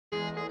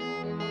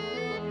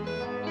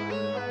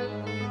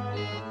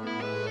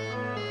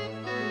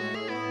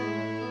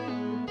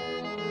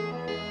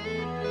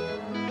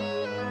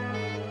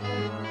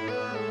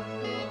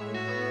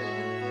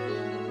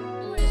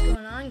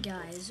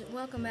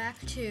welcome back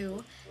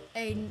to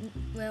a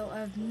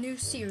new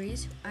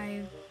series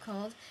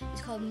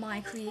it's called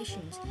My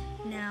Creations.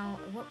 Now,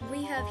 what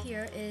we have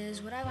here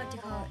is what I like to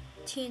call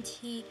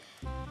Tnt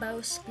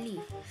Bow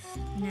Spleef.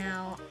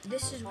 Now,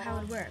 this is how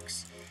it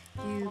works.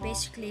 You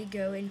basically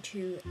go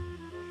into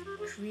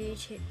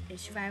create a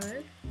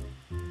survivor.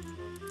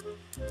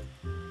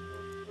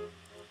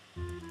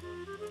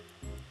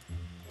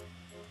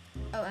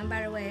 Oh, and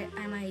by the way,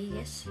 I'm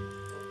Aegis,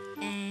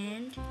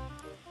 and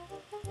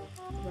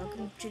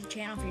welcome to the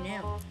channel if you're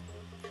new.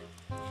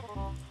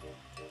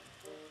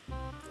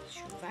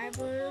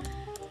 Survivor.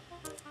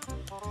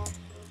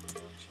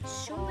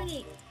 So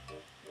many.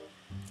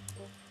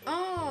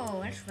 Oh,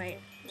 that's right.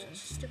 I'm a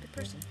stupid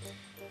person.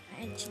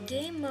 And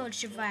game mode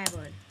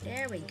survivor.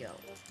 There we go.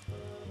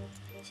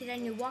 See,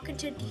 then you walk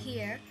into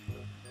here,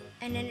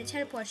 and then it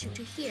teleports you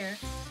to here,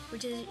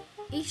 which is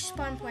each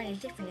spawn point is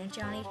different. It's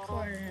on each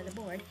corner of the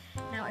board.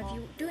 Now, if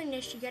you're doing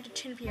this, you get to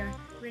turn up your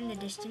render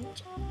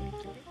distance a little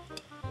bit.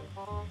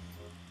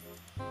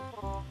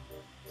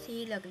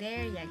 See, look,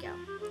 there you go.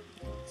 You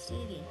can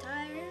see the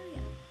entire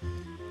area.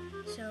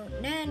 So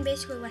then,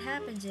 basically, what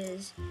happens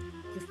is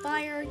you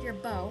fire your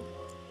bow.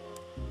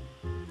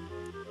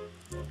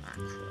 Ah,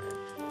 crap.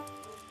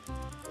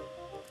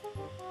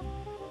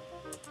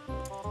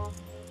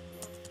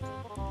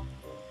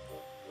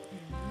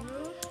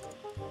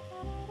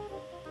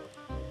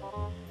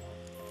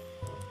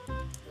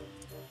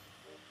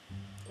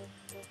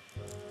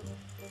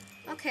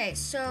 Okay,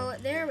 so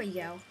there we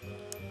go.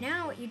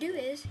 Now what you do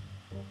is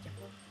you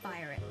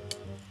fire it.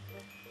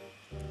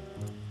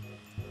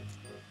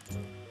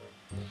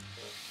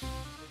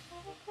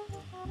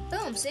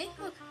 Boom, see?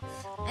 Look.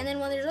 And then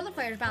when there's other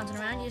players bouncing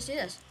around, you just do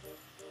this.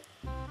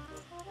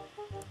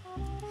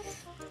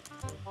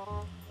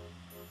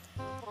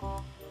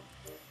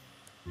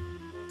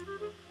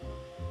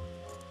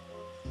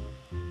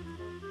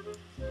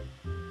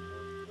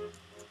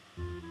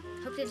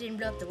 Hope they didn't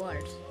blow up the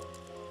waters.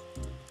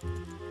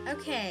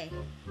 Okay.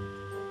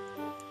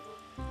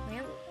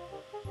 Well.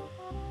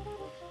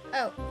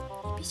 Oh,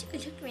 it basically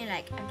took me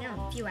like, I don't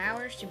know, a few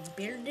hours to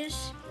build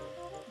this.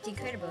 It's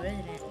incredible, isn't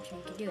it? What you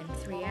can do in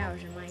 3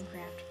 hours in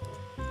Minecraft.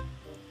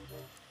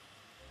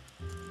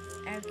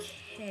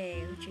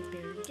 Okay, what you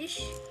build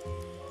this?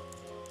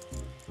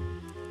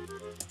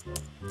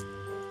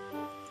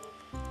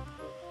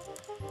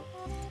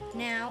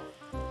 Now,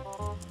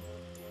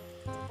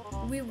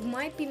 we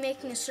might be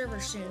making a server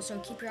soon, so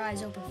keep your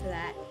eyes open for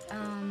that.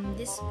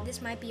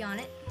 This might be on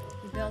it.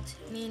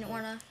 Me and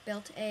Orna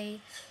built a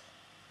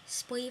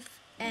spleef,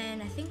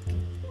 and I think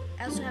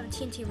I also have a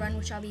TNT run,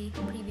 which I'll be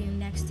previewing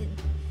next in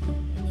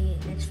the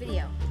next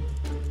video.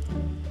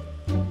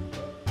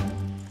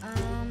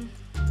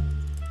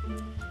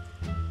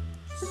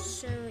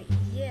 So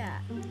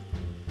yeah,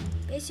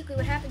 basically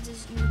what happens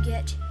is you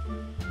get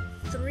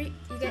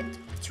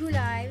 2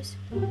 lives.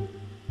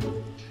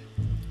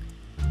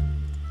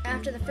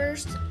 After the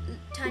first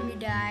time you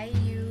die,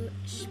 you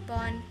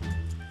spawn,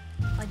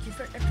 after the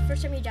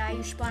first time you die,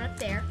 you spawn up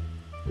there,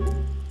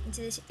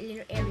 into this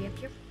little area up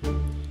here.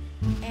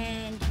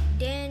 And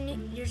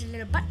then there's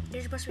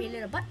supposed to be a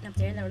little button up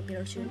there that will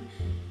build soon.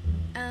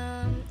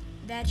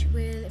 That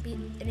will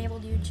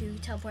enable you to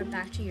teleport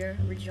back to your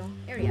original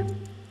area.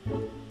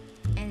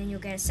 And then you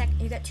get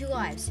 2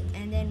 lives.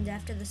 And then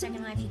after the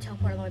second life, you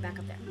teleport all the way back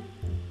up there.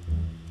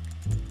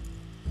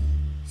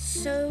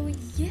 So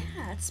yeah,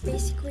 that's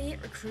basically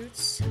it,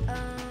 recruits.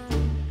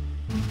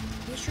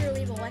 Be sure to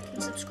leave a like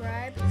and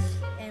subscribe,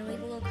 and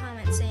leave a little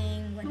comment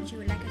saying what you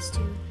would like us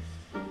to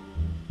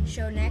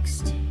show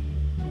next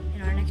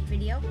in our next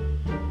video.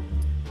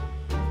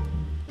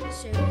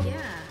 So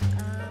yeah,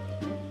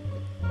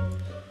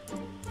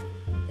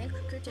 thanks,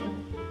 recruits,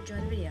 and enjoy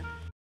the video.